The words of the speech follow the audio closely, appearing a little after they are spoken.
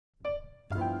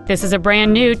This is a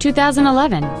brand new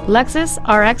 2011 Lexus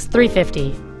RX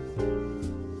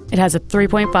 350. It has a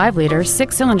 3.5-liter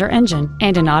six-cylinder engine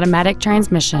and an automatic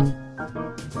transmission.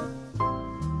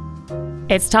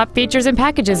 Its top features and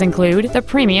packages include the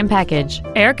premium package,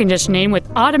 air conditioning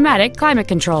with automatic climate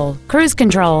control, cruise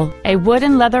control, a wood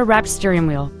and leather wrapped steering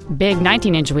wheel, big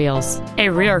 19-inch wheels, a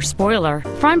rear spoiler,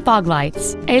 front fog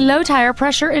lights, a low tire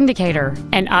pressure indicator,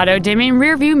 an auto-dimming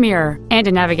rear view mirror, and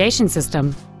a navigation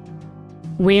system.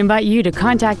 We invite you to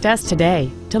contact us today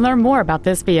to learn more about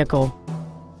this vehicle.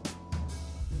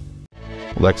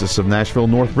 Lexus of Nashville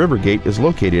North Rivergate is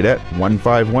located at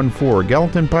 1514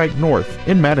 Gallatin Pike North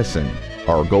in Madison.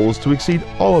 Our goal is to exceed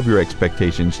all of your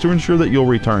expectations to ensure that you'll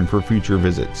return for future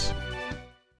visits.